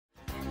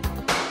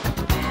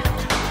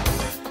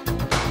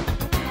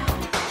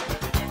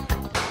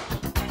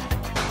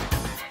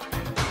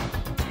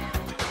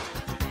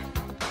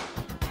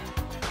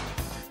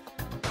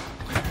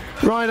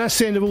Right, that's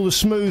the end of all the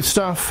smooth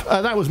stuff.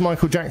 That was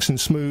Michael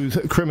Jackson's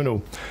Smooth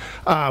Criminal.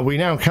 We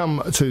now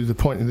come to the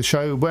point in the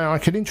show where I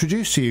can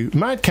introduce to you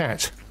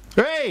MADKAT.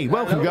 Hey,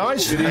 welcome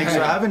guys. Thanks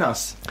for having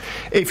us.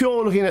 If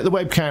you're looking at the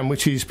webcam,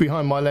 which is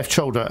behind my left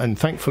shoulder, and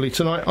thankfully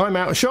tonight I'm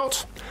out of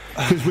shot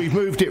because we've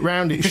moved it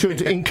round, it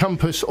should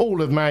encompass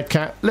all of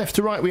MADKAT. Left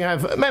to right we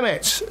have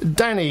Mehmet,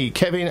 Danny,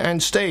 Kevin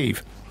and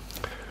Steve.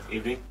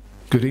 Evening.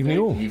 Good evening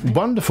all.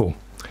 Wonderful.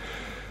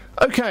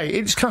 Okay,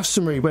 it's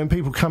customary when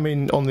people come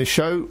in on this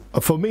show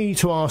for me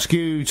to ask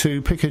you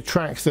to pick a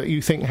track that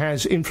you think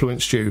has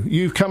influenced you.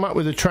 You've come up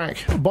with a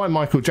track by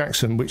Michael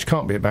Jackson, which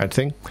can't be a bad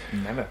thing.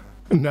 Never.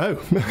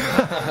 No.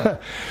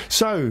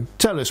 So,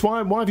 tell us, why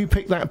have you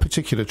picked that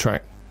particular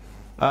track?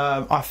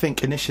 I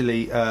think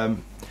initially the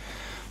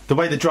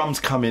way the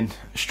drums come in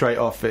straight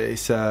off,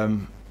 it's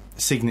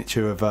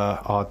signature of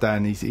our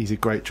Dan. He's a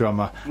great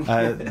drummer.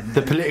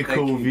 The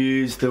political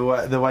views, the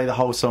way the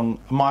whole song,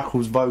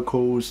 Michael's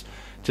vocals,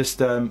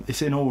 just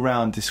it's in all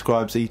round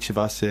describes each of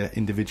us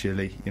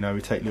individually. You know,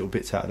 we take little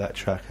bits out of that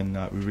track and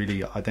we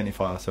really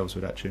identify ourselves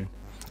with that tune.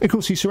 Of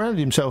course, he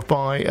surrounded himself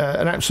by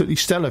an absolutely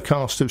stellar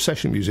cast of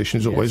session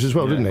musicians always as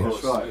well, didn't he?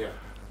 That's right, yeah.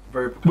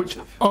 Very Which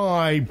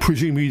I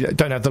presume you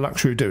don't have the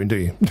luxury of doing, do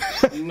you?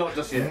 Not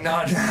just yet.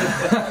 Not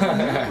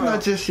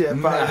just yet,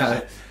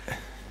 but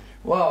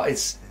well,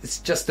 it's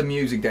just the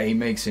music that he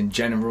makes in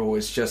general.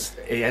 It's just,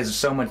 it has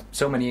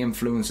so many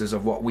influences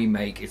of what we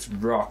make. It's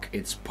rock,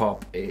 it's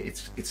pop,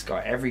 it's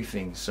got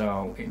everything.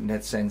 So in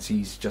that sense,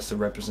 he's just a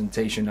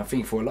representation, I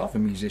think, for a lot of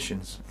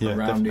musicians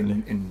around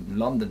in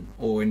London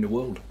or in the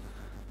world.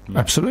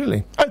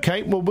 Absolutely.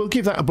 Okay, well, we'll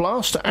give that a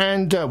blast,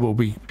 and we'll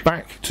be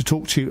back to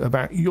talk to you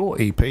about your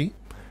EP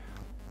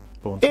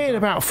in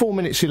about 4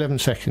 minutes 11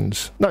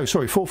 seconds. No,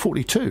 sorry,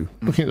 4:42.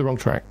 Looking at the wrong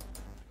track.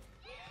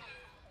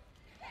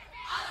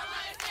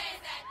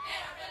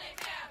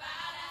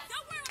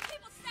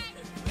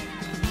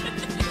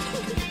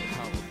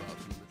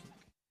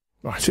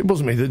 Right, it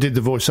wasn't me that did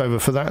the voiceover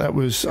for that. That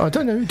was, I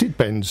don't know who did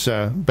Ben's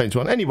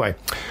one. Anyway,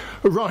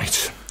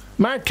 right.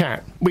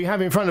 MADKAT, we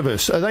have in front of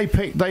us. They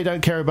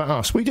don't care about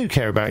us. We do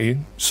care about you.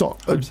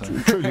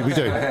 Truly, we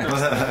do.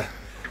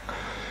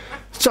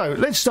 So,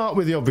 let's start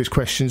with the obvious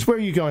questions. Where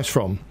are you guys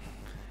from?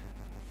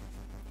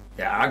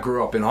 Yeah, I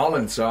grew up in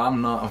Holland, so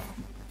I'm not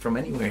from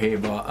anywhere here,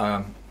 but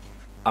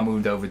I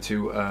moved over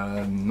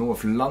to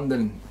North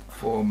London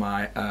for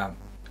my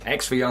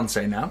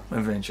ex-fiancée now,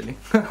 eventually.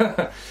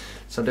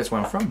 So that's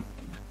where I'm from.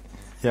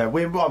 Yeah,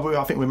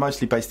 I think we're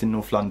mostly based in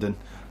North London,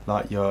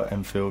 like your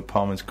Enfield,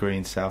 Palmer's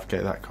Green,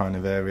 Southgate, that kind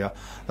of area.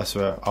 That's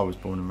where I was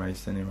born and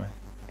raised anyway.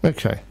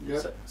 Okay.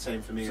 Yeah.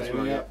 Same for me as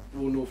well, yeah.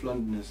 All North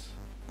Londoners,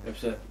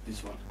 except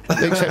this one.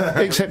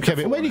 Except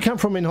Kevin. Where do you come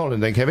from in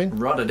Holland then, Kevin?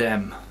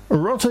 Rotterdam.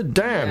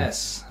 Rotterdam?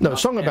 Yes. No, a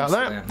song about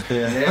Amsterdam.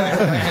 that?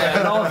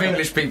 Yeah. A lot of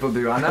English people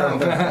do, I know.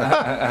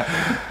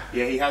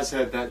 Yeah, he has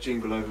heard that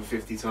jingle over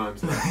 50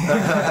 times now.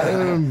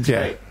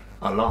 Yeah.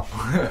 A lot.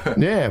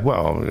 Yeah,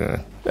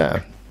 well,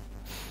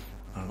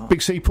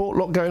 big seaport,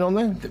 lot going on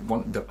there?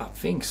 I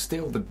think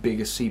still the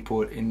biggest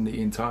seaport in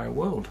the entire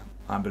world,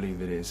 I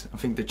believe it is. I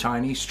think the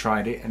Chinese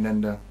tried it, and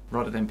then the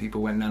Rotterdam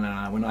people went,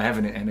 no, we're not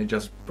having it, and they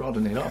just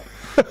broadened it up.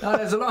 No,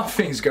 there's a lot of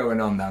things going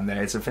on down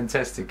there. It's a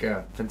fantastic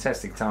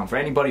town. For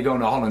anybody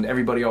going to Holland,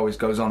 everybody always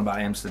goes on about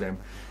Amsterdam.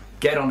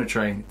 Get on the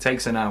train, it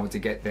takes an hour to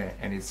get there,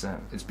 and it's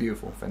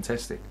beautiful,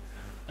 fantastic.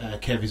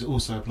 Kev is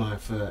also applying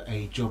for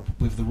a job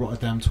with the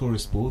Rotterdam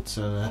Tourist Board,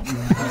 so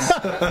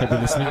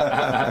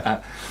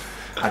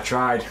I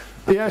tried.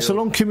 Yeah, it's a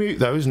long commute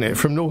though, isn't it,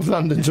 from North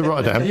London to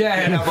Rotterdam?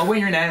 Yeah, no, but when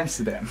you're in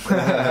Amsterdam.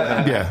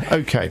 Yeah,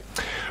 okay.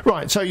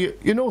 Right, so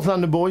you're North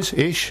London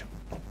boys-ish.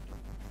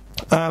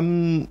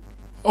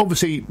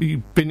 Obviously,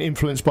 you've been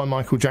influenced by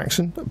Michael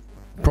Jackson.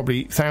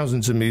 Probably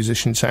thousands of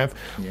musicians have.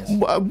 Yes.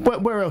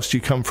 Where else do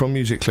you come from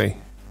musically?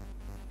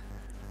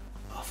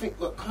 I think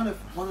kind of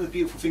one of the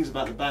beautiful things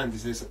about the band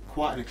is there's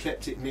quite an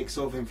eclectic mix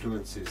of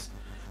influences.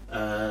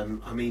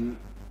 I mean,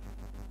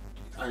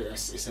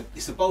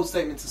 it's a bold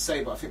statement to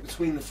say, but I think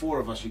between the four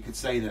of us, you could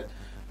say that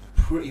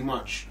pretty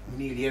much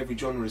nearly every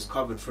genre is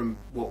covered from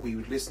what we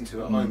would listen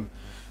to at home.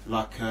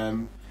 Like at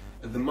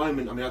the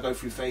moment, I mean, I go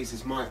through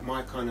phases. My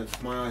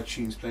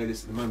iTunes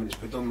playlist at the moment is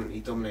predominantly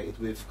dominated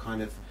with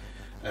kind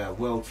of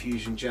world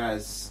fusion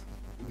jazz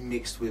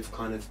mixed with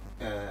kind of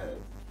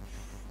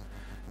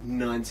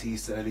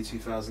 90s to early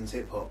 2000s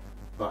hip hop,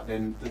 but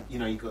then you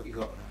got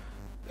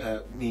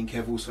me and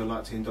Kev also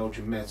like to indulge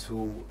in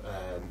metal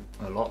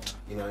a lot.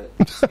 You know,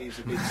 Steve's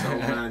a big soul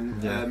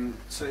man.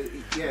 So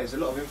yeah, there's a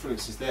lot of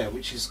influences there,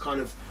 which is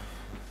kind of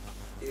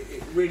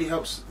it really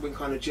helps when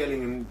kind of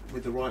gelling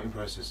with the writing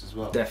process as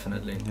well.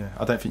 Definitely. Yeah,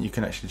 I don't think you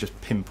can actually just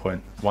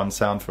pinpoint one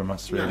sound from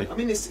us, really. No, I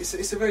mean,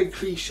 it's a very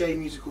cliche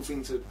musical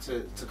thing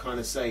to kind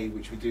of say,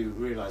 which we do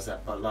realise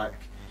that, but like.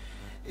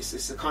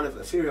 It's a kind of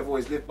a theory I've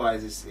always lived by.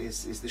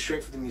 Is the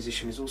strength of the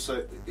musician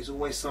is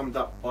always summed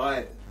up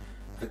by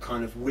the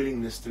kind of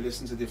willingness to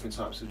listen to different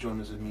types of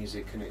genres of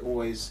music, and it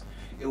always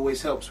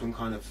helps when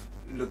kind of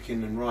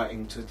looking and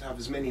writing to have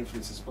as many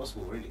influences as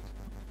possible, really.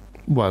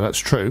 Well, that's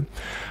true.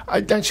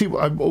 Actually,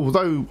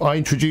 although I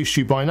introduced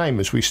you by name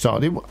as we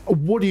started,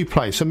 what do you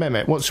play? So,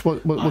 Mehmet, what's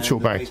your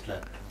bag?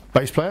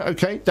 Bass player.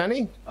 Okay,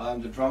 Danny?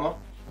 I'm the drummer.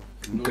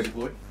 Noisy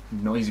boy.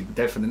 Noisy,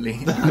 definitely.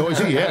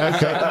 Noisy, yeah,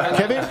 okay.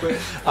 Kevin?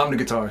 I'm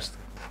the guitarist.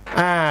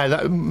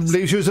 That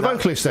leaves you as a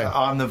vocalist then.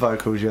 I'm the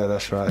vocals, yeah,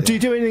 that's right. Do you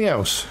do anything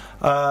else?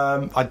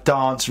 I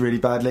dance really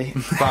badly,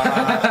 but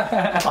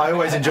I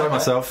always enjoy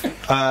myself.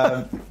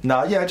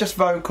 Just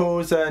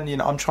vocals, and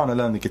I'm trying to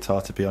learn the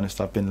guitar. To be honest,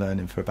 I've been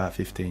learning for about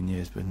 15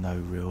 years, but not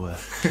really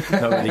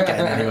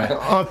getting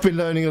anywhere. I've been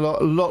learning a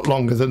lot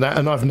longer than that,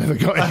 and I've never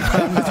got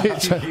anywhere with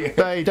it. So,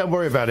 hey, don't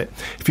worry about it.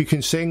 If you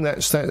can sing,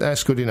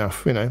 that's good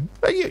enough. You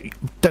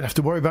don't have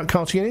to worry about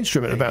carting an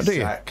instrument about, do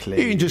you?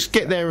 Exactly. You can just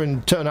get there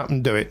and turn up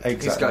and do it.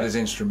 Exactly. He's got his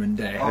instrument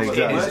there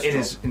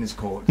in his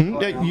chord.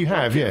 Yeah, you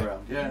have, yeah.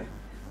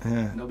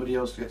 Yeah. Nobody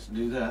else gets to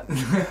do that.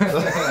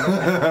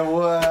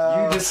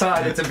 Well, You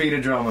decided to be the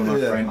drummer, my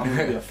friend. I'm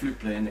going to be a flute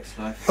player next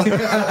life.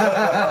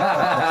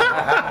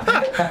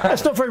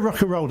 That's not very rock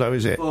and roll, though,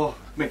 is it? Oh,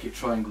 make it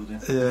triangle then.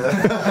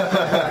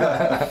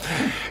 yeah.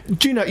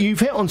 Do you know, you've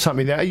hit on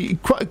something there.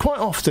 Quite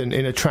often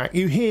in a track,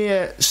 you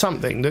hear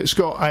something that's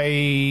got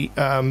a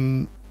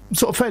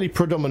sort of fairly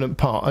predominant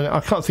part. And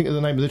I can't think of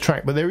the name of the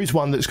track, but there is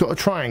one that's got a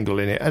triangle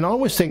in it. And I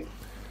always think,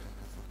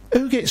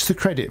 who gets the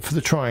credit for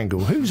the triangle?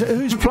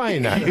 Who's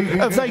playing that?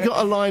 Have they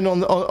got a line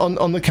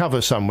on the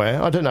cover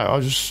somewhere? I don't know. I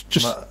just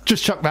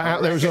chuck that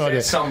out there as an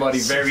idea.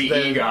 Somebody very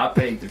eager. I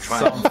think the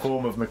triangle. Some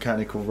form of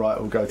mechanical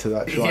right will go to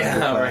that triangle.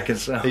 Yeah, I reckon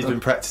so. He's been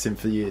practicing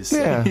for years.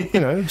 So.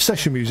 Yeah,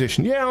 session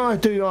musician. Yeah, I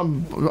do.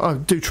 I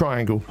do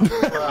triangle.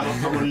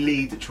 I'm going to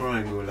lead the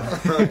triangle.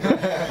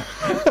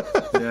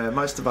 Yeah,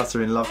 most of us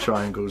are in love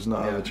triangles,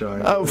 not other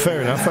triangles. Oh,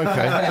 fair enough.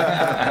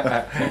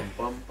 Okay.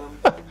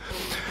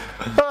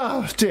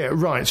 Oh dear.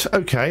 Right.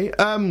 Okay.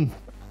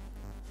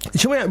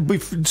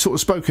 We've sort of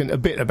spoken a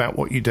bit about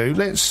what you do.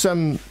 Let's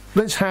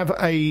have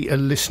a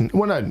listen.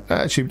 Well, no.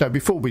 Actually, no.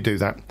 Before we do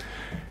that,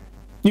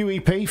 new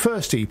EP,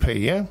 first EP,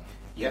 yeah.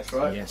 Yes.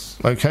 Right. Yes.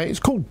 Okay. It's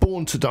called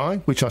Born to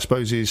Die, which I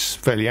suppose is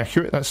fairly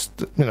accurate. That's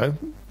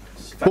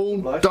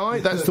Born Die.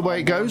 That's the way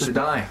it goes. To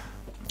Die.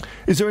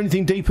 Is there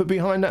anything deeper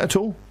behind that at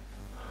all?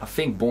 I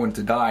think Born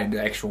to Die,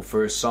 the actual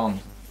first song,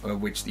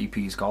 which the EP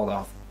is called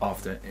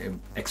after,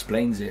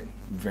 explains it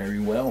very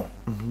well.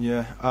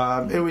 Yeah,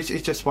 it's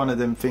just one of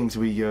them things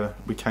we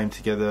came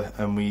together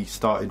and we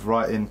started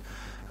writing.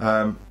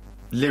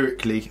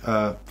 Lyrically,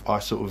 I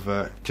sort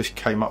of just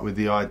came up with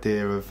the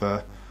idea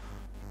of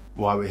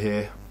why we're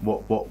here,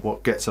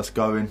 what gets us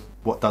going,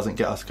 what doesn't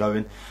get us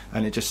going,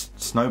 and it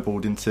just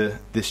snowballed into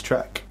this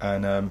track.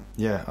 And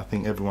I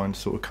think everyone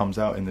sort of comes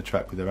out in the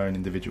track with their own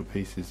individual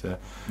pieces,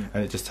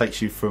 and it just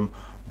takes you from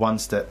one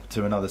step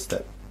to another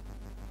step.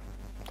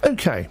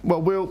 Okay,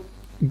 well, we'll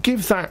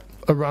give that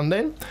a run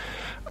then,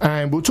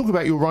 and we'll talk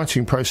about your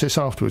writing process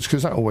afterwards,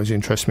 because that always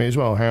interests me as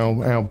well,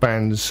 how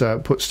bands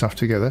put stuff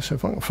together. So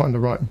if I can find the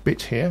right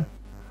bit here,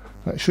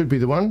 that should be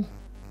the one.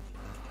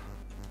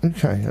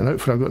 Okay, and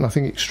hopefully I've got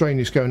nothing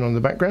extraneous going on in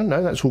the background.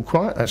 No, that's all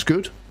quiet, that's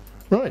good.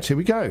 Right, here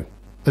we go.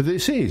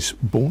 This is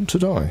Born to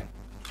Die.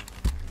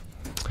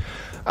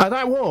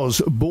 That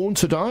was Born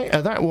to Die.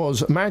 That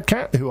was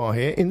MADKAT, who are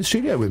here in the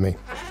studio with me.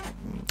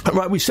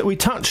 Right, we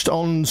touched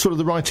on sort of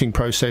the writing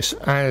process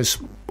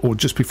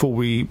just before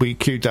we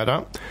queued that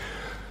up.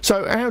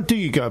 So how do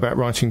you go about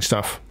writing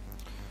stuff?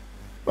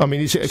 I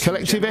mean, is it a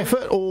collective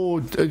effort,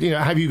 or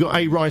have you got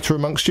a writer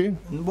amongst you?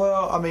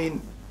 Well, I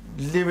mean,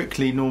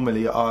 lyrically,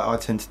 normally I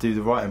tend to do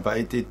the writing,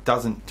 but it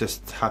doesn't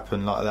just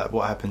happen like that.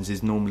 What happens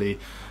is normally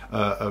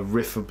a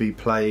riff will be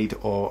played,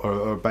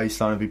 or a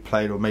bass line will be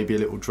played, or maybe a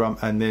little drum,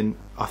 and then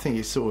I think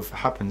it sort of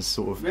happens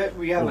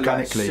we have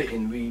organically. A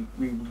sitting, we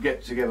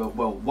get together.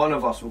 Well, one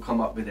of us will come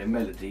up with a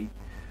melody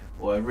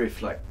or a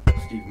riff, like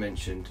Steve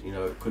mentioned.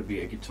 It could be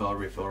a guitar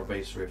riff or a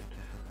bass riff.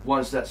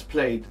 Once that's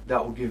played,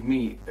 that will give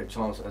me a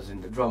chance, as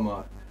in the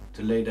drummer,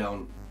 to lay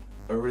down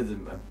a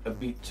rhythm, a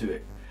beat to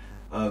it.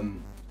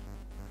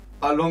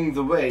 Along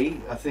the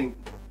way, I think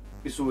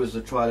it's always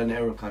a trial and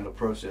error kind of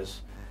process.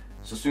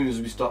 So as soon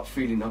as we start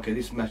feeling, okay,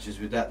 this matches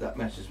with that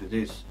matches with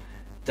this,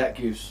 that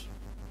gives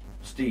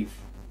Steve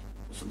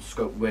some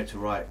scope where to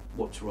write,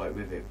 what to write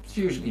with it. It's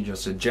usually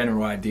just a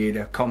general idea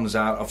that comes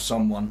out of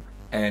someone,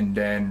 and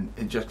then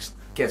it just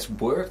gets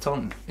worked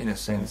on, in a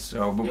sense.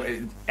 So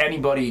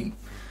anybody,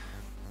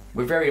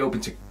 we're very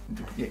open to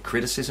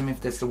criticism,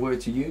 if that's the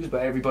word to use,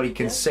 but everybody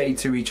can say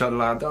to each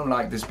other, I don't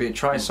like this bit,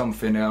 try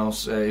something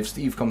else. If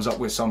Steve comes up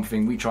with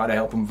something, we try to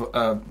help him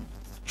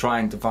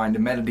trying to find the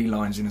melody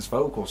lines in his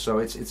vocals. So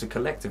it's a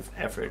collective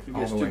effort. If it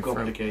gets too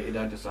complicated,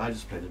 I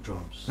just play the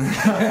drums.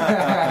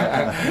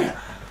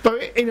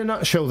 But in a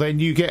nutshell, then,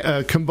 you get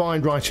a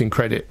combined writing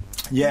credit.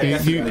 Yeah,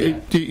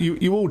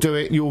 you all do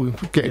it. You all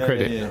get a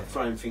credit. Yeah.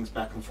 Throwing things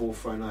back and forth,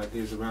 throwing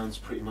ideas around is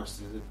pretty much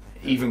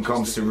even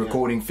comes to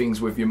recording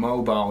things with your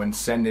mobile and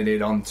sending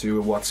it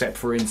onto a WhatsApp,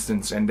 for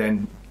instance, and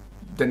then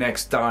the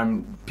next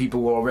time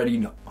people will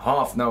already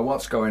half know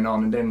what's going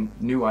on, and then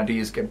new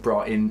ideas get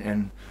brought in,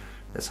 and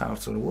That's how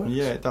it sort of works.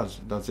 Yeah, it does.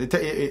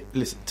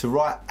 Listen, to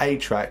write a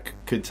track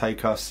could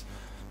take us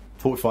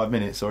 45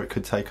 minutes, or it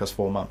could take us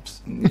 4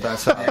 months.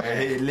 That's how,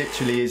 it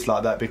literally is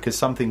like that, because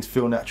some things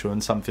feel natural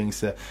and some things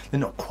they're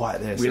not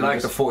quite there. We so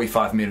like the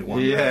 45-minute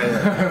one.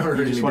 Yeah,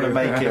 Really we just want to do.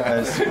 make it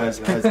as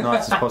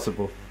nice as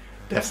possible.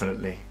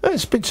 Definitely.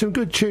 There's been some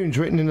good tunes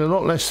written in a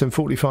lot less than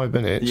 45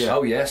 minutes. Yeah.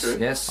 Oh yes,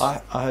 yes.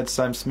 I heard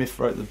Sam Smith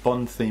wrote the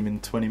Bond theme in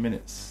 20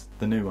 minutes,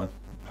 the new one,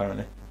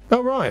 apparently.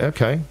 Oh, right,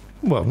 okay.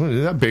 Well,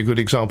 that'd be a good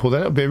example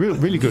then. That'd be a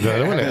really good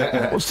earner, wouldn't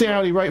it? What's the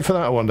hourly rate for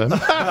that, I wonder?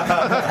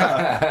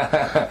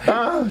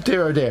 Oh,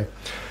 dear, oh, dear.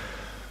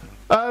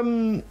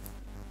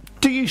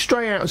 Do you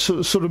stray out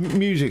sort of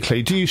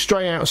musically? Do you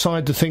stray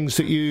outside the things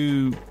that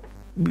your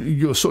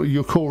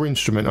core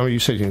instrument? I mean, you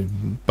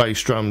said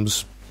bass,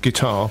 drums,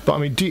 guitar, but I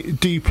mean,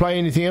 do you play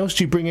anything else?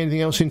 Do you bring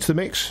anything else into the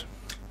mix?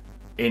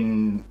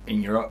 In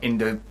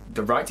the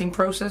writing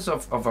process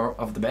of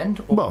the band,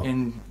 or Well,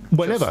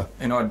 whenever.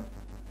 In our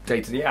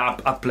day-to-day,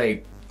 I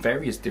play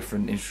various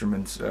different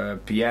instruments,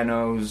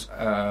 pianos.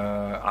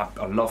 I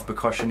love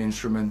percussion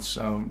instruments.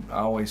 I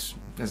always,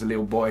 as a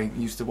little boy,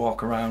 used to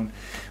walk around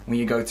when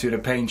you go to the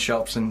paint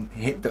shops and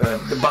hit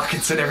the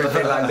buckets and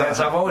everything like that.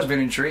 So I've always been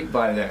intrigued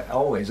by that.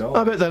 Always.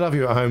 I bet they love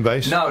you at home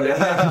base. No, they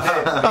never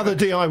did. Other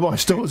DIY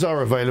stores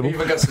are available. We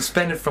even got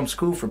suspended from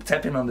school for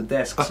tapping on the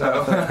desk.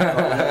 So I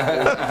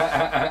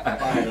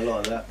had a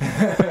lot of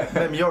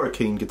that. You're a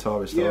keen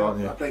guitarist, though, aren't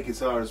you? I play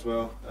guitar as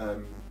well.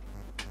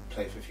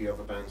 Play for a few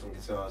other bands on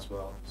guitar as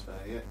well. So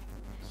yeah,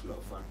 it's a lot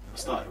of fun. I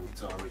started on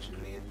guitar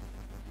originally and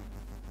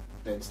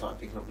then started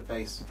picking up the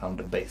bass. on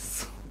the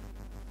bass.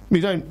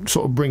 You don't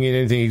sort of bring in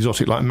anything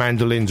exotic like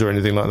mandolins or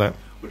anything like that?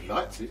 Would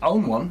like to. I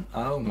own one.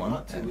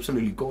 Like to.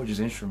 Absolutely gorgeous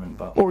instrument,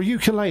 but Or a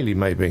ukulele,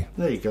 maybe?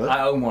 There you go.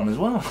 I own one as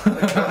well.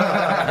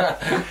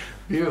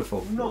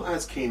 Beautiful. I'm not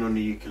as keen on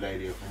the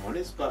ukulele, if I'm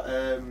honest, but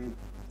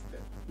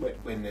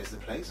when there's the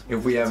place.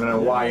 If we have an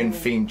Hawaiian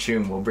themed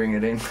tune, we'll bring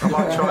it in. I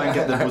might try and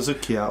get the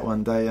bouzouki out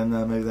one day, and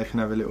maybe they can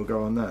have a little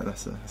go on that.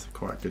 That's a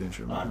quite good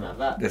instrument.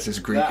 This is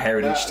Greek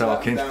heritage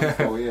talking.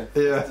 Yeah.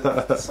 Yeah.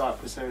 The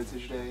Cyprus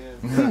heritage there,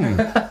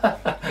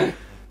 yeah.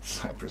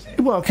 Cyprus.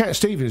 Well, Cat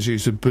Stevens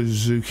used a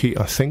bouzouki,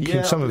 I think,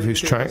 in some of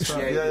his tracks.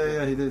 Right.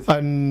 Yeah, he did.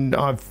 And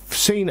I've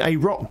seen a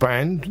rock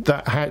band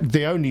that had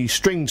the only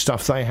string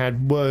stuff they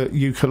had were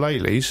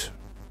ukuleles.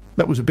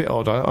 That was a bit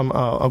odd,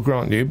 I'll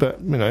grant you, but,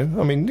 you know,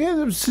 I mean, yeah,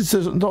 there's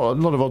not a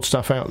lot of odd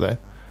stuff out there.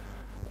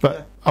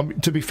 But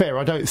to be fair,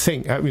 I don't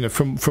think, you know,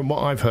 from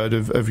what I've heard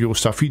of your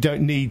stuff, you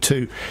don't need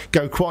to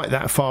go quite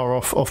that far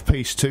off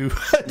piece to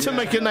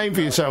make a name for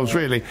yourselves,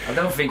 really. I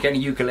don't think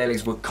any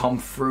ukuleles would come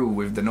through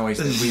with the noise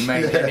that we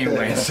make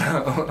anyway,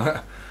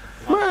 so...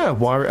 Well,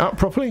 wire it up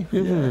properly.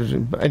 Yeah.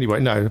 Anyway,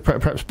 no,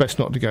 perhaps best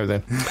not to go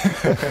then.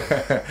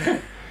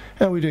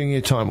 How are we doing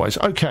here time-wise?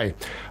 Okay.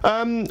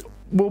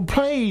 We'll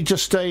play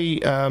just a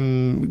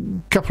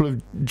couple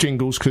of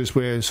jingles because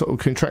we're sort of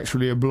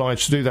contractually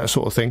obliged to do that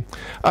sort of thing.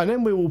 And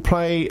then we will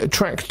play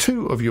track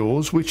 2 of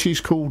yours, which is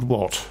called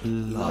what?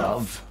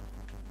 Love.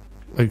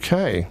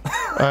 Okay.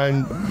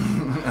 And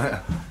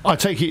I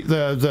take it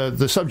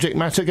the subject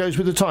matter goes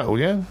with the title,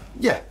 yeah?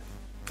 Yeah.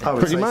 I would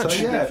Pretty say much.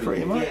 So, yeah,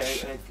 pretty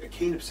much. Yeah, a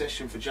keen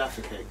obsession for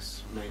Jaffa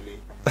cakes, mainly.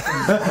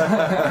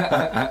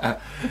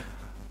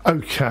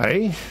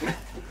 Okay.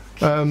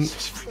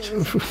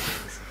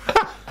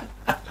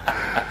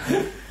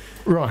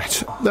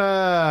 Right.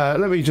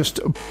 Let me just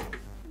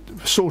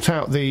sort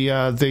out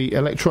the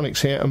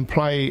electronics here and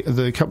play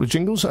the couple of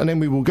jingles, and then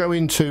we will go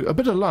into a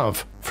bit of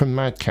love from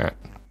MADKAT.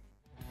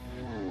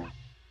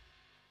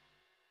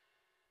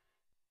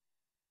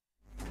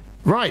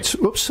 Right.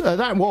 Oops.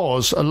 That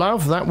was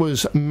love. That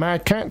was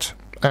MADKAT,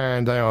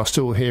 and they are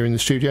still here in the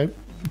studio,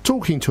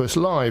 talking to us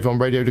live on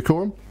Radio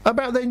Dacorum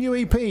about their new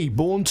EP,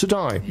 Born to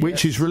Die,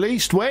 which is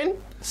released when?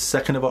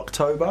 2nd of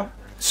October.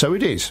 So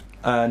it is.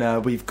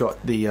 And we've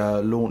got the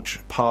launch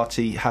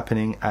party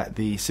happening at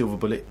the Silver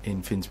Bullet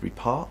in Finsbury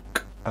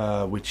Park,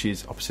 which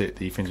is opposite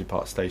the Finsbury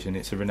Park station.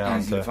 It's a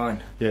renowned,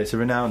 it's a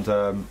renowned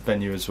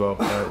venue as well.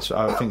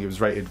 I think it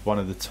was rated one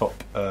of the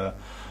top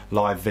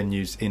live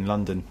venues in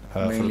London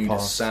for Mainly the the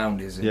past. sound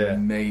is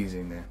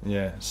amazing there.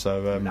 Yeah,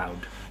 so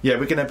Loud. yeah,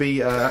 we're going to be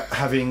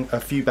having a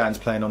few bands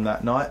playing on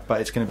that night, but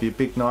it's going to be a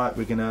big night.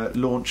 We're going to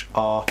launch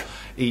our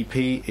EP.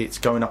 It's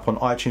going up on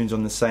iTunes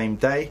on the same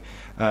day,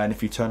 and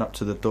if you turn up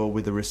to the door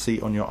with a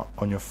receipt on your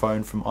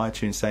phone from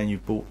iTunes saying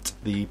you've bought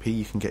the EP,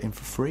 you can get in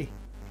for free.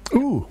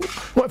 Ooh,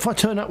 what if I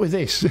turn up with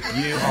this?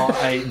 You are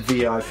a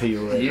VIP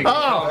already. You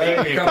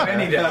can come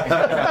any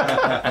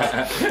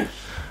day.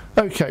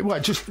 Okay, well,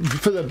 just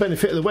for the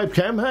benefit of the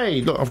webcam,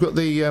 hey, look, I've got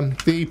the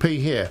EP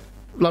here.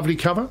 Lovely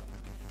cover.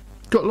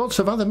 Got lots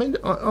of other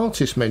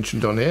artists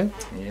mentioned on here.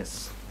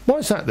 Yes. Why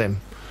is that then?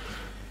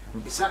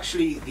 It's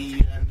actually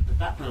the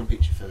background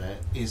picture for that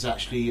is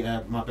actually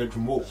my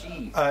bedroom wall.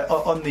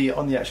 On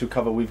the actual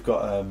cover, we've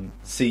got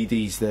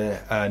CDs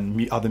there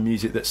and other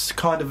music that's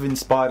kind of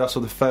inspired us, or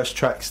the first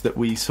tracks that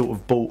we sort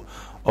of bought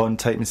on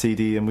tape and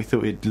CD, and we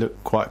thought it'd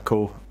look quite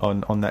cool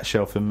on that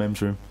shelf in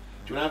Mem's room.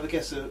 Do you want to have a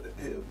guess of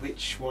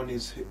which one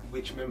is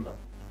which member?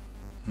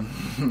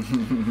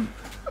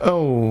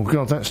 Oh,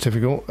 God, that's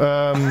difficult.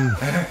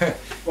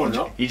 Or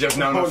not. You just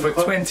known for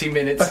 20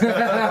 minutes.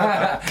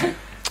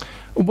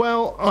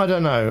 Well, I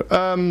don't know.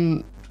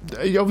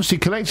 Obviously,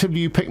 collectively,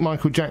 you picked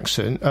Michael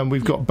Jackson, and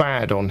we've got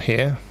Bad on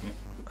here.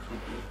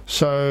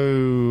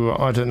 So,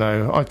 I don't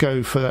know. I'd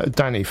go for that,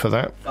 Danny for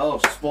that. Oh,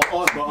 spot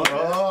on.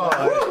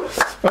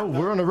 Oh,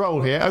 we're on a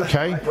roll here.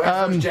 Okay.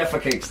 Jaffa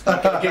cakes.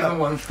 Give them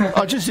one.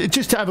 I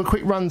just to have a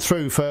quick run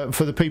through for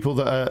the people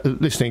that are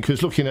listening,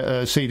 because looking at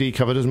a CD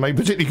cover doesn't make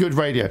particularly good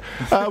radio.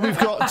 We've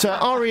got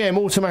REM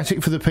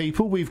Automatic for the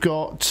People. We've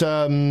got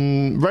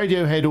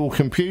Radiohead All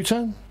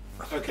Computer.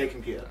 OK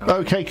Computer.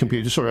 OK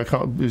Computer. Sorry, I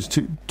can't. It's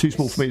too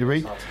small for me to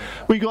read.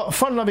 We got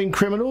Fun Loving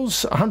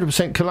Criminals,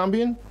 100%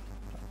 Colombian.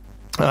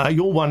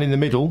 Your one in the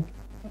middle,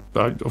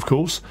 of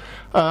course.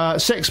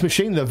 Sex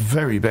Machine, the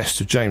very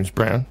best of James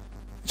Brown.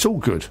 It's all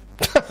good.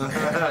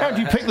 How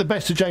do you pick the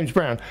best of James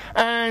Brown?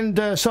 And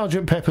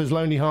Sgt. Pepper's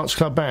Lonely Hearts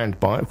Club Band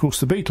by, of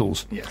course, the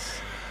Beatles. Yes.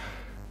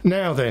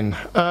 Now then,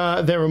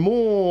 there are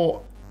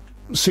more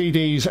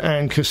CDs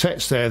and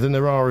cassettes there than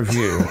there are of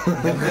you.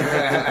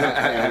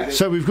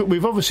 So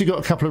we've obviously got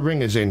a couple of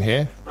ringers in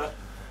here.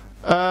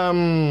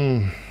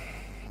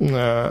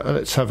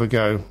 Let's have a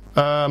go.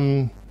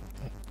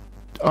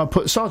 I'll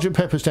put Sgt.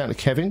 Pepper's down to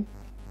Kevin.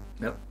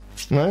 Nope.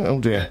 No? Oh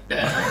dear.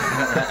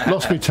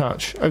 Lost me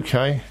touch.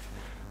 Okay.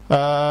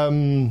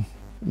 Fun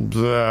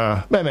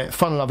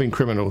Loving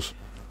Criminals.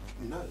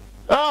 No.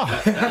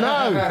 Oh,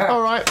 no.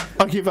 All right.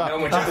 I'll give up. No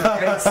more Jaffa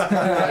cakes.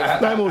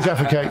 No more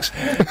Jaffa cakes.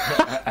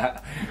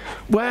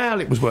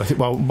 Well, it was worth it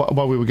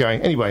while we were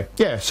going. Anyway,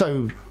 yeah,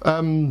 so...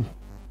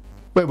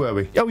 where were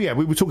we? Oh, yeah,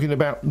 we were talking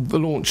about the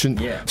launch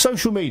and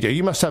social media.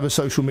 You must have a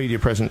social media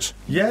presence.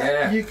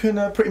 Yeah. You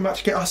can pretty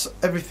much get us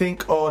everything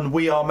on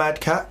We Are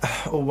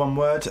MADKAT, all one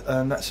word,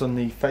 and that's on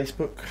the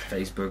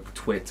Facebook,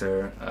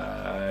 Twitter,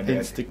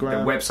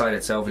 Instagram. The website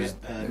itself is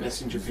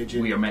Messenger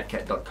Pigeon.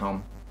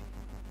 wearemadcat.com.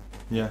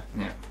 Yeah.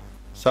 Yeah.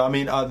 So, I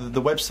mean,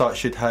 the website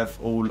should have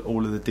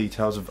all of the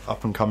details of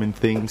up-and-coming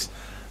things,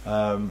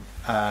 and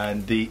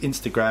the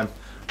Instagram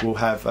will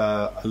have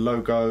a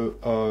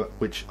logo,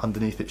 which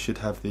underneath it should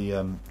have the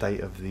date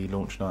of the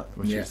launch night,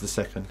 which is the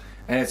 2nd.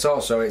 And it's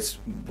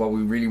what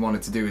we really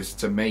wanted to do is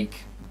to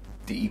make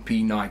the EP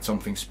night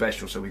something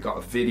special. So we got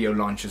a video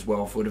launch as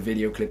well for the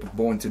video clip of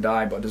Born to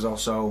Die, but there's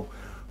also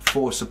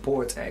 4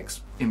 support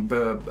acts in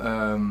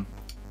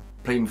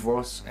playing for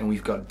us, and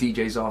we've got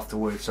DJs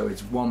afterwards. So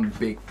it's one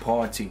big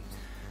party.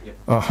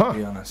 To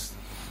be honest.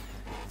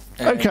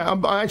 Okay,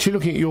 I'm actually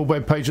looking at your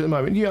webpage at the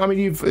moment. Yeah, I mean,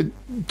 you've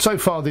so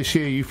far this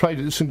year you've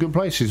played at some good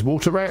places: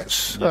 Water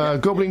Rats,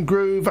 Goblin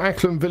Groove,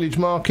 Ackland Village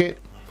Market,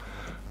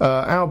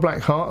 Our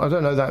Black Heart. I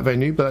don't know that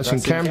venue, but that's in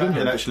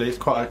Camden. Actually, it's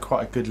quite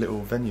a good little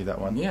venue, that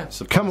one. Yeah.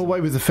 Come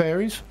Away with the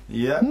Fairies.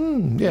 Yeah.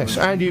 Yes,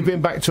 and you've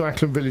been back to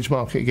Ackland Village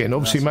Market again.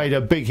 Obviously, made a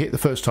big hit the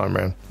first time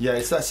round. Yeah,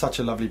 that's such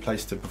a lovely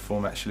place to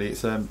perform. Actually,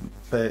 it's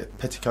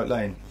Petticoat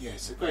Lane. Yeah,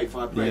 it's a great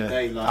vibe, great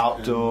day. Like,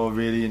 outdoor,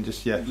 really, and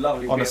just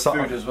lovely on a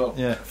food as well.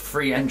 Yeah,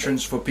 free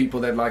entrance for people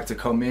that like to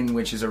come in,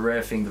 which is a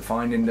rare thing to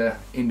find in the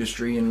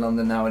industry in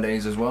London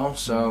nowadays as well.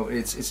 So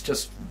it's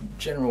just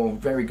general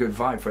very good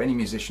vibe for any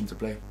musician to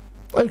play.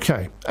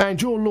 Okay,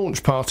 and your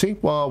launch party,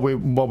 while we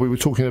were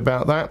talking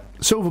about that,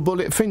 Silver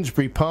Bullet,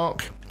 Finsbury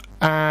Park,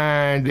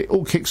 and it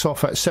all kicks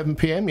off at 7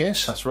 p.m,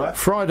 yes? That's right.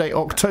 Friday,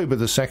 October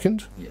the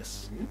 2nd.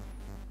 Yes.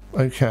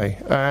 Okay,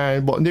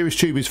 and what, nearest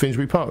tube is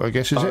Finsbury Park, I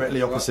guess, is Directly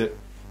it? opposite.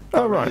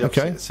 Oh, right,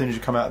 Opposite. okay. As soon as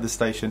you come out of the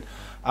station,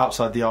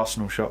 outside the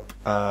Arsenal shop,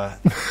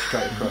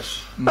 straight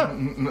across.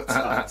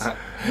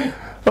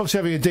 Obviously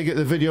having a dig at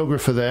the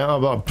videographer there.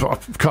 I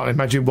can't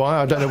imagine why.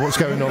 I don't know what's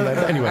going on there.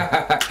 But anyway,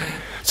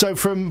 so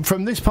from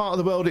this part of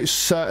the world,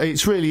 it's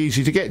really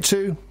easy to get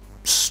to.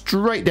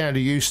 Straight down to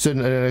Euston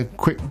and a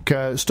quick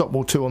stop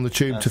or two on the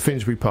tube to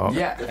Finsbury Park.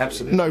 Yeah,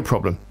 absolutely. No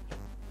problem.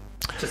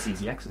 Just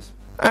easy access.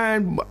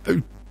 And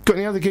got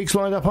any other gigs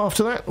lined up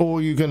after that, or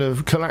are you going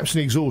to collapse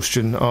in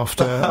exhaustion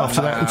after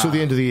that until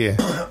the end of the year?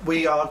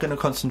 We are going to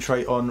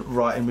concentrate on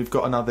writing. We've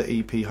got another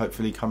EP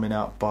hopefully coming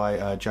out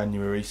by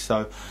January,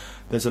 so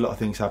there's a lot of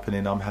things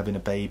happening. I'm having a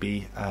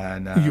baby,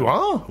 and you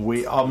are.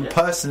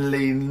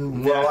 Personally,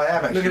 well, I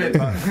am actually. Look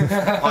at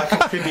it. I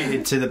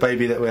contributed to the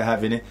baby that we're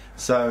having it,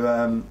 so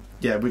I'm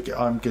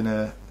going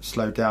to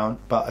slow down.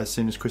 But as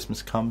soon as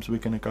Christmas comes, we're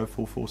going to go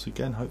full force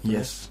again. Hopefully,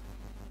 Yes.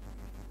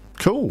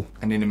 Cool.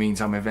 And in the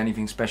meantime, if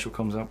anything special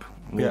comes up,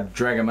 we'll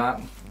drag them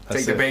out.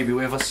 Take the baby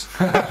with us.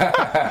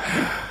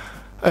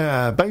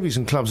 Babies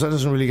and clubs, that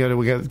doesn't really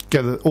go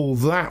together all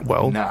that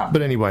well. Nah.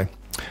 But anyway.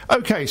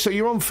 Okay, so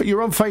you're on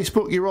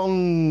Facebook, you're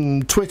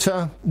on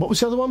Twitter. What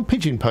was the other one?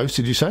 Pigeon Post,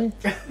 did you say?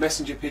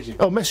 Messenger Pigeon.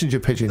 Oh, Messenger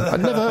Pigeon. I'd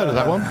never heard of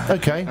that one.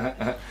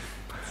 Okay.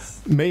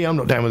 Me, I'm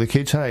not down with the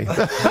kids, hey.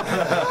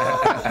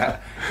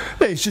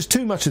 There's just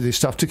too much of this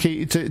stuff to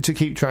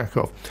keep track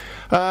of.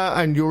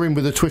 And you're in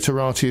with the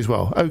Twitterati as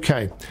well.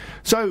 Okay.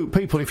 So,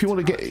 people, if you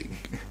want to get...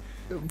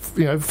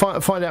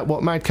 find out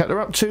what MADKAT are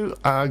up to,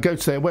 go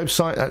to their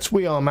website. That's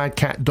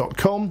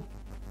wearemadkat.com.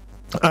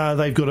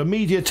 They've got a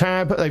media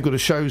tab, they've got a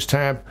shows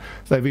tab,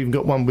 they've even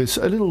got one with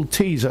a little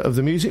teaser of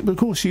the music, but of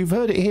course you've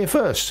heard it here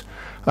first.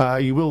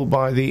 You will,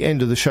 by the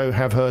end of the show,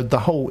 have heard the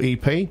whole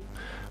EP.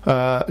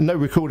 No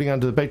recording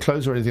under the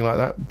bedclothes or anything like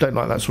that. Don't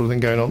like that sort of thing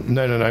going on.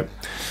 No.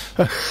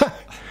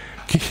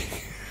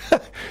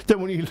 Don't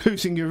want you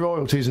losing your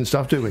royalties and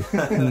stuff, do we?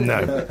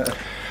 No.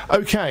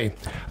 Okay.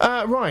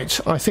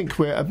 Right, I think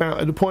we're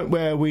about at a point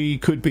where we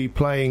could be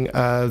playing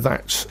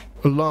that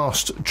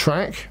last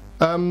track.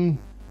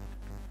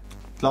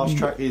 Last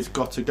track is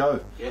Got to Go.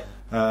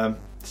 Yeah.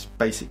 It's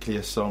basically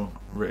a song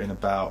written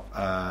about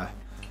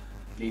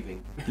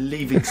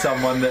leaving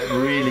someone that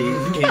really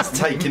is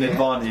taking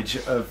advantage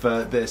of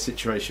their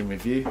situation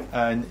with you,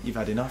 and you've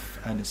had enough,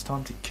 and it's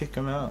time to kick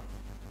them out.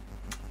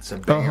 It's a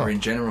banger in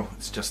general.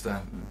 It's just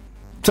a...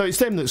 So it's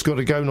them that's got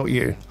to go, not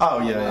you. Oh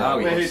yeah.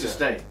 We're here to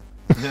stay.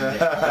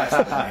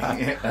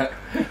 Yeah.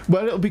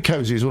 Well, it'll be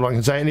cosy is all I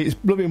can say, and it's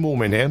blooming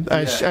warm in here,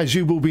 as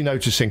you will be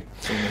noticing.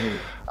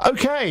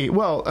 Okay,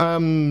 well,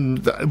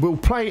 we'll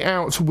play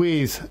out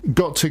with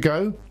Got to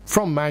Go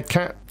from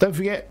MADKAT. Don't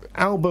forget,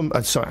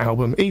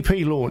 EP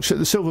launch at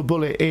the Silver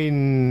Bullet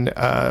in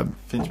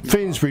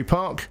Finsbury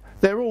Park.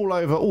 They're all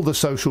over all the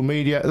social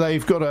media.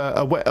 They've got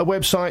a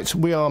website,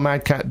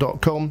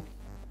 wearemadkat.com.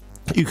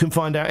 You can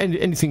find out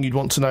anything you'd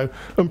want to know,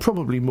 and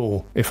probably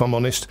more, if I'm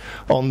honest,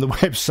 on the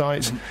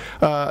website.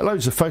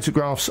 Loads of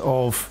photographs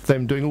of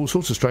them doing all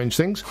sorts of strange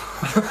things.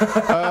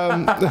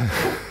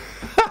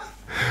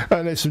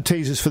 And there's some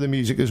teasers for the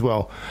music as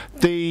well.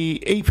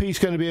 The EP is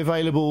going to be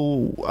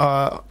available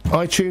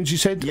iTunes, you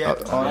said? Yeah.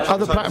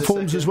 Other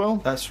platforms as well?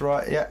 That's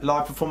right, yeah.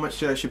 Live performance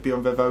should be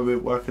on Vevo. We're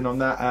working on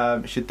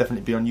that. It should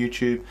definitely be on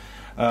YouTube.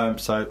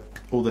 So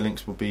all the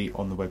links will be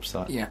on the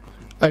website. Yeah.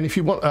 And if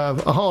you want a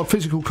hard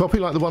physical copy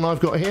like the one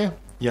I've got here,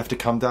 you have to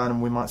come down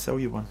and we might sell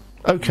you one.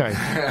 Okay.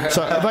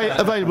 So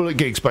available at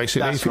gigs,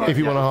 basically, if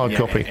you want a hard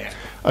copy. Yeah.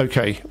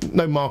 Okay.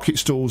 No market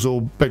stalls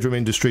or bedroom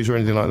industries or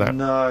anything like that?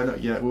 No,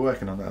 not yet. We're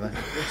working on that, though.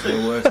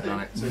 We're working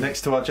on it.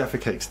 Next to our Jaffa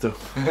Cake still.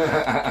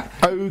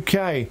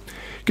 Okay.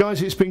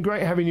 Guys, it's been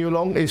great having you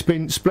along. It's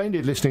been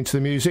splendid listening to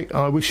the music.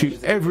 I wish you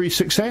every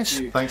success.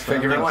 Thanks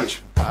Thank you very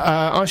much.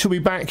 I shall be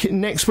back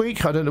next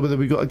week. I don't know whether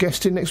we've got a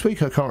guest in next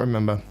week. I can't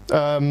remember.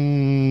 I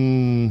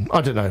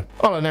don't know.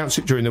 I'll announce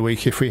it during the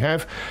week if we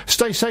have.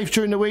 Stay safe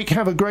during the week.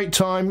 Have a great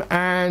time.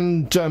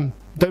 And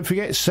don't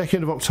forget,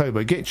 2nd of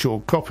October, get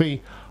your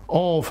copy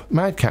of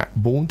MADKAT,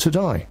 Born to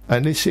Die.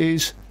 And this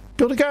is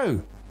Gotta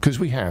Go, because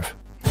we have.